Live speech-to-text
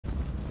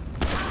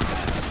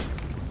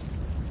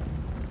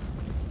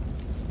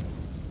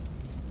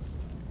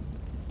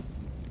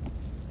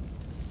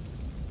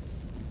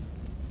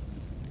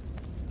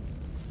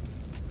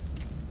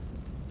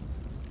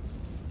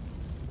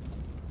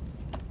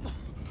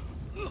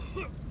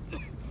T,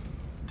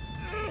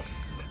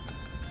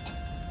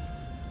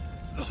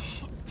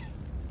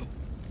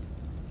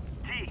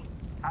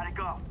 how'd it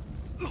go?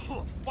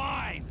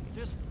 Fine,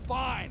 just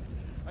fine.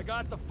 I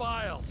got the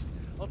files.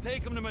 I'll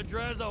take them to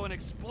Madrazo and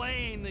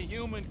explain the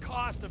human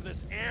cost of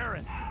this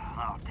errand.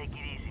 Oh, take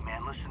it easy,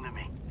 man. Listen to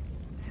me.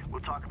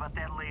 We'll talk about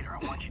that later.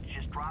 I want you to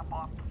just drop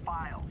off the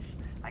files.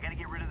 I gotta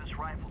get rid of this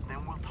rifle,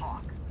 then we'll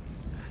talk.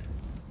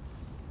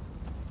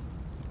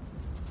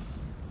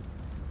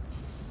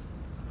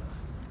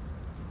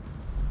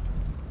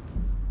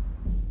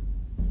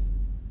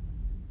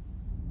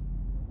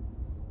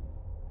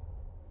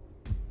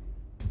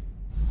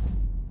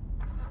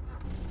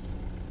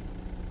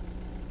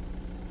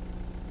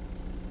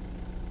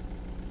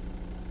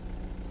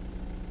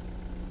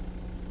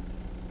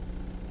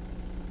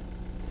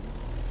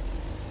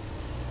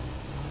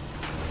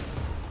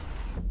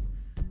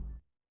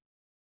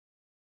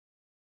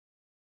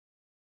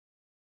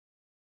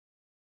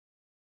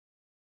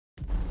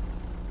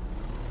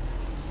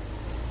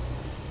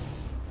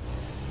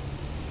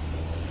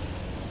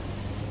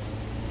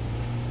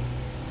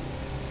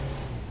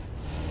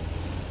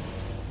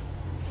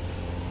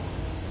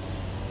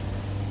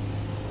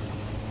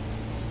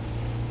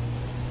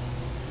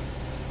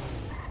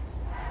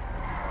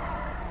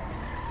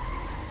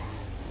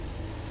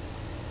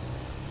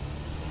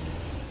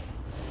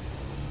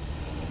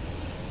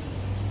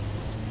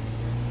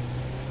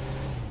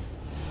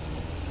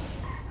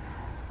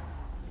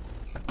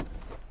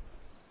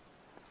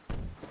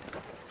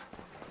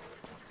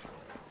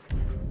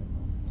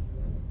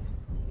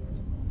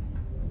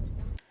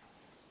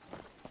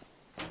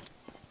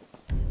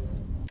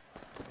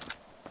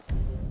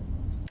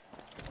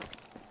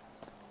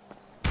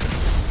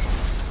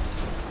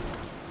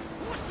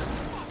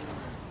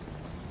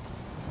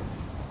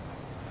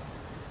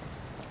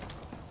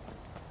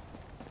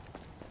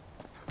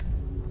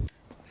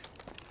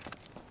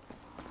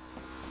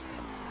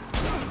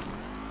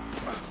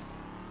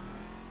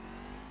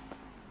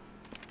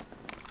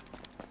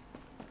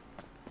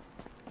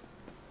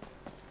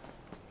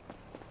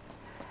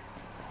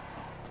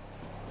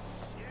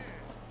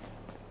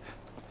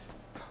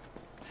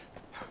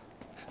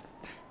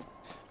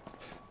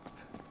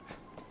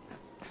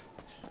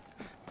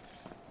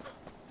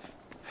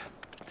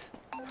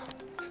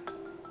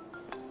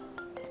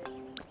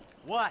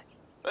 What?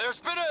 There's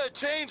been a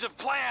change of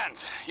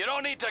plans. You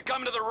don't need to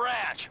come to the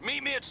ranch.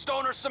 Meet me at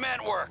Stoner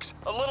Cement Works,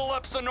 a little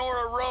up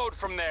Sonora Road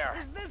from there.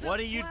 What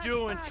are you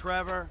doing,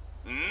 Trevor?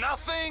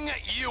 Nothing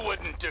you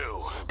wouldn't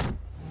do.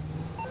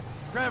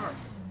 Trevor!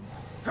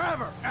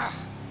 Trevor! Ah,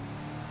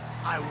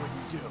 I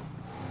wouldn't do.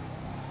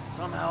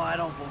 Somehow I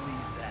don't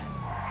believe that.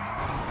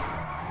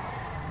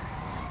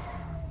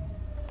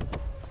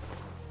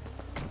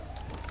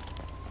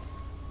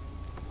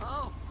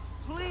 Oh,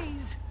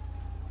 please.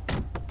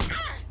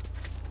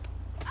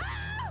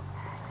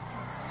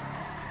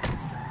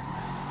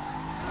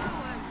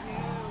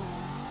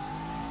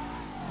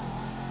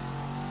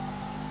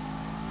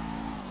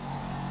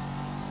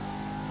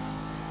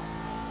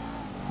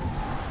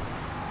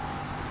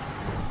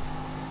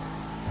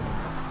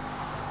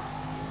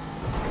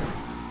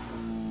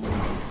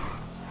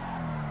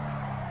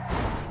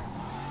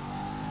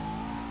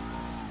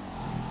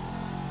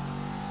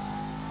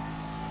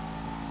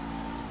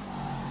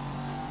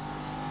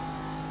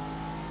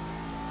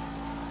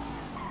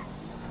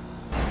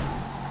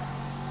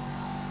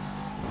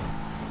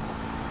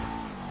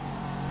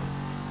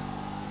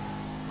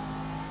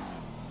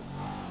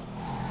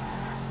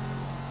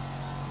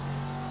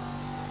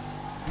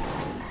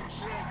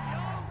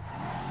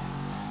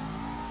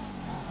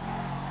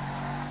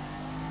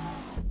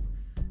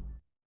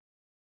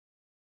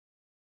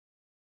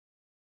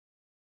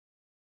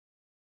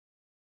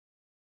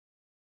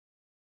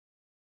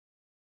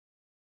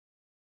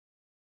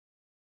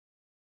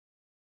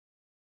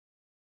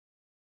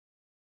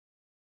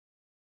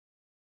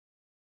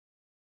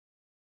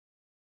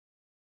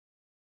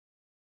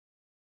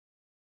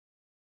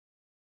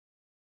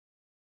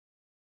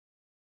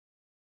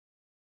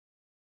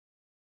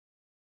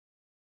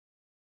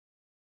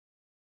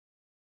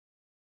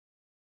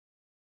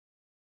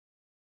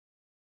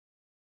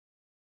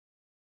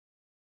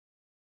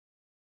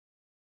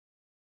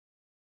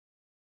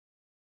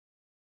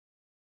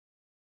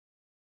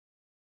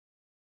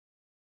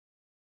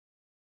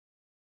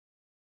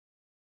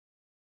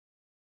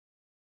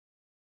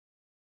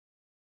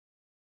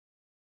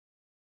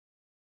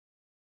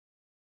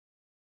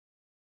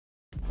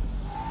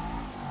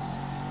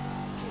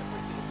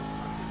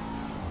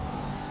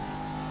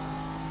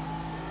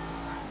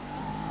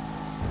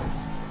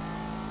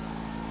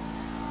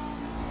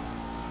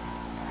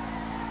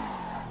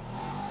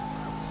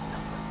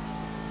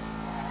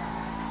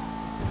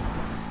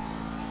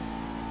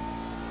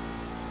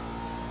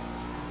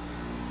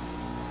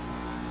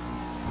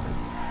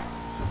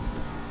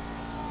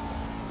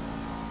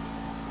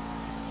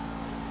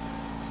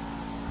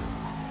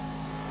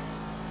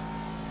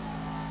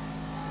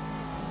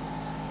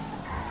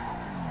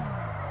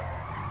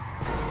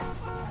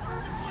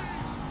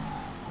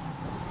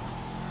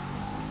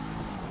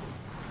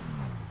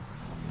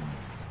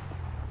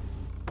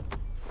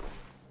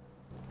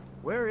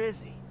 Where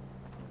is he?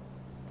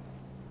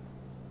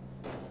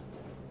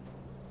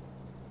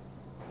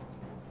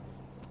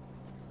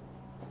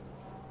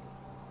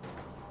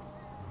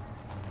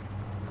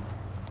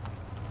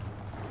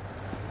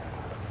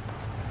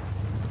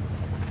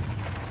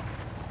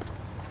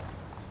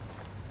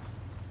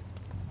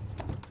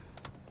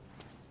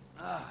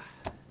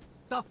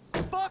 The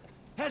fuck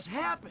has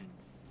happened?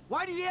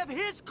 Why did he have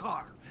his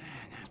car?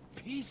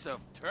 Piece of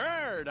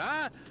turd,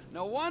 huh?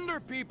 No wonder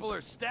people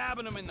are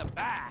stabbing him in the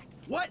back.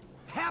 What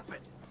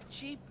happened?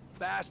 Cheap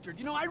bastard.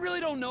 You know, I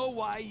really don't know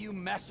why you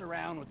mess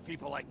around with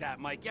people like that,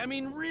 Mikey. I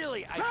mean,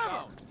 really, I Trevor!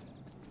 don't.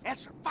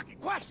 Answer the fucking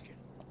question.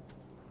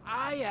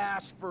 I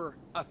asked for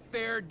a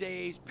fair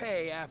day's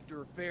pay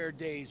after a fair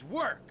day's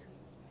work.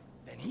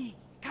 Then he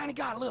kind of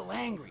got a little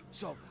angry.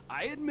 So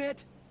I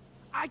admit,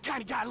 I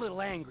kind of got a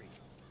little angry.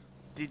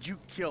 Did you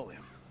kill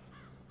him?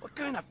 What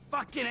kind of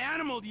fucking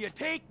animal do you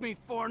take me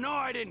for? No,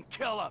 I didn't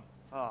kill him.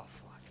 Oh,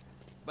 fuck.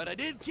 But I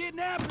did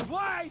kidnap his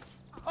wife.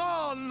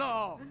 Oh,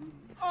 no.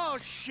 Oh,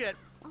 shit.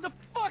 What the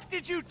fuck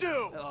did you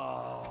do?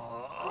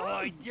 Oh,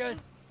 I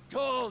just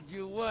told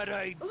you what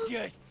I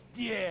just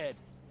did.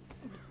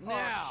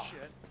 Now, Oh,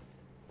 shit.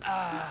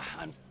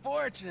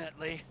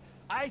 unfortunately,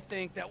 I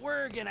think that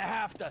we're gonna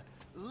have to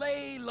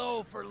lay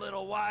low for a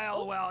little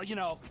while while, you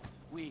know,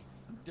 we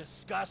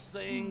discuss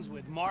things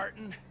with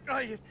Martin. Oh,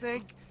 you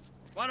think?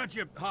 Why don't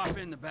you hop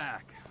in the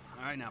back?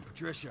 All right, now,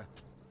 Patricia,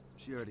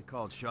 she already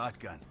called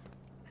shotgun.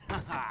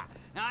 Now,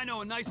 I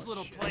know a nice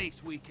little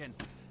place we can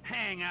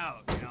hang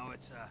out, you know,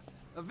 it's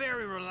a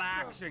very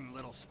relaxing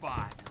little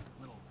spot.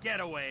 A little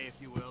getaway,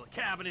 if you will, a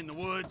cabin in the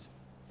woods.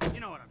 You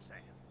know what I'm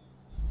saying.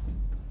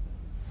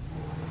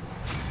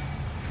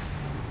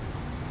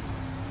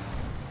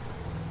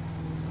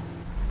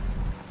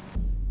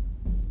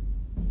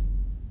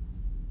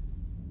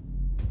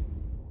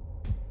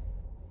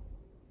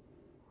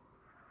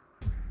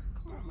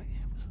 Come on, man.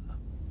 What's up?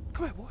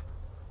 Come here, boy.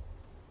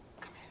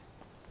 Come here.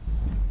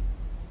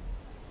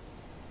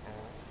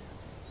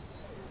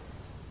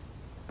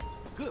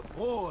 Good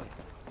boy.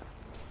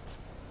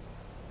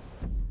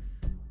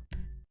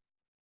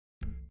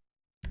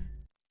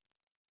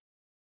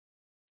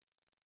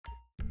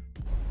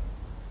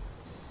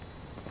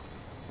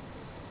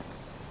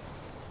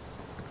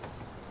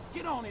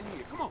 Get on in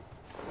here. Come on.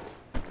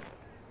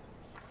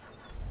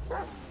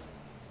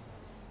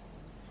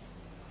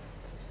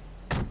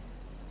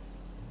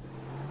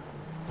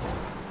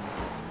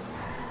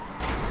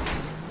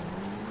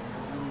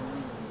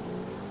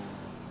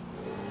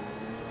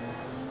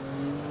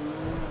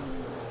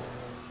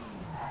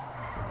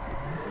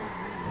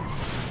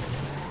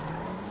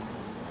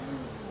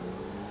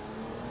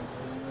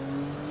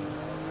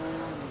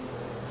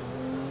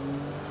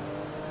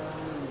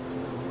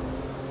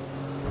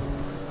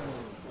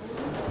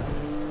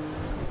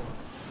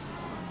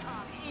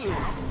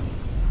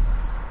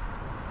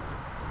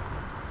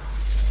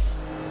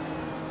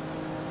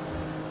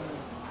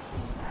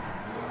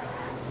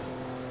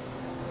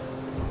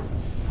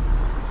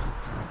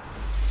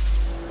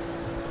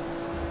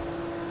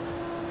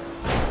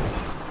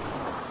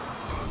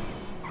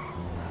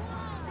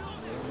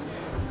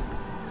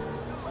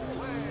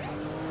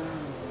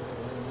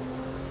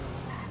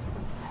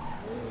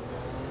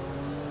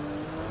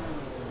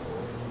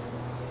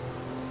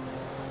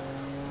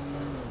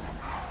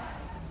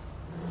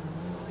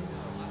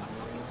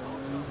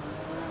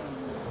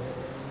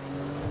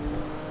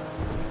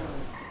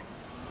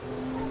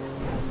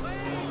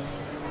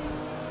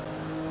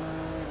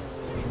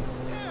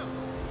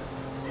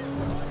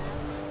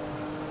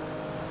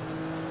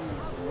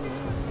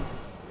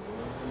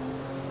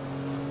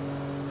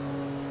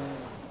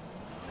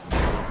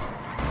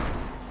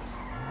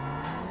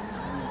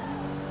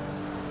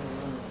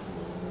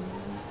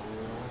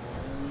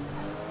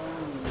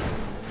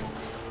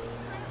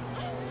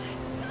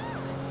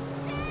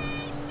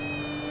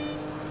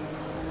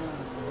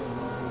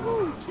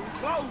 Too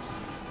close.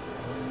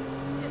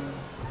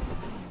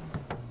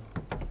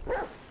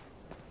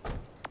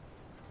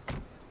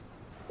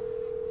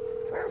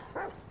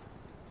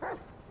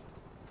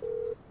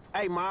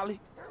 Hey, Molly.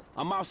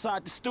 I'm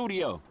outside the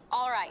studio.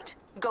 All right.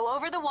 Go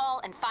over the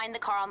wall and find the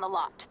car on the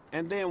lot.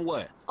 And then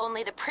what?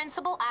 Only the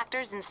principal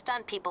actors and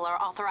stunt people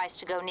are authorized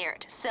to go near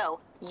it. So,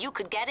 you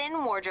could get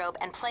in wardrobe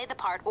and play the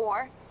part,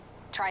 or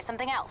try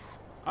something else.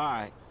 All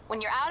right. When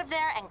you're out of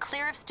there and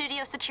clear of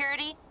studio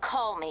security,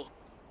 call me.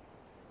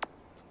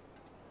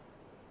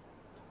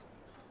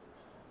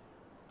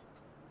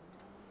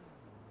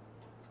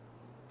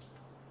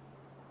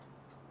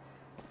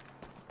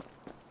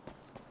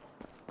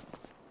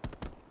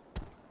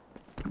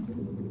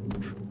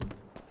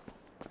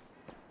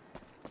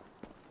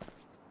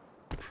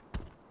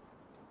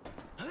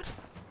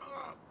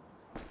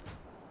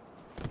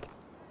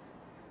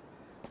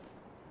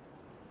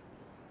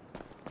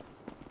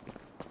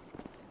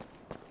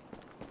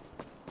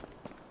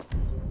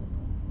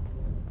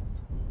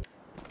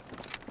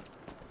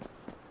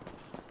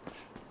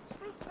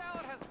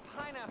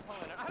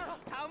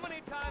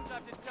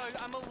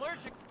 I'm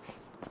allergic.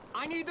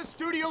 I need the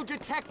studio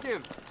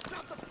detective.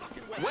 Stop the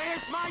fucking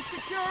Where's my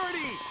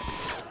security?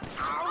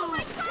 Oh my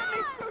God! Get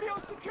me studio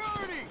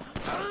security!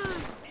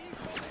 Security!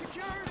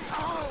 Security!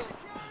 Oh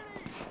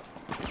shit!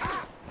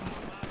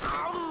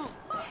 Oh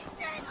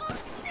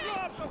shit!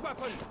 Drop the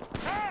weapon!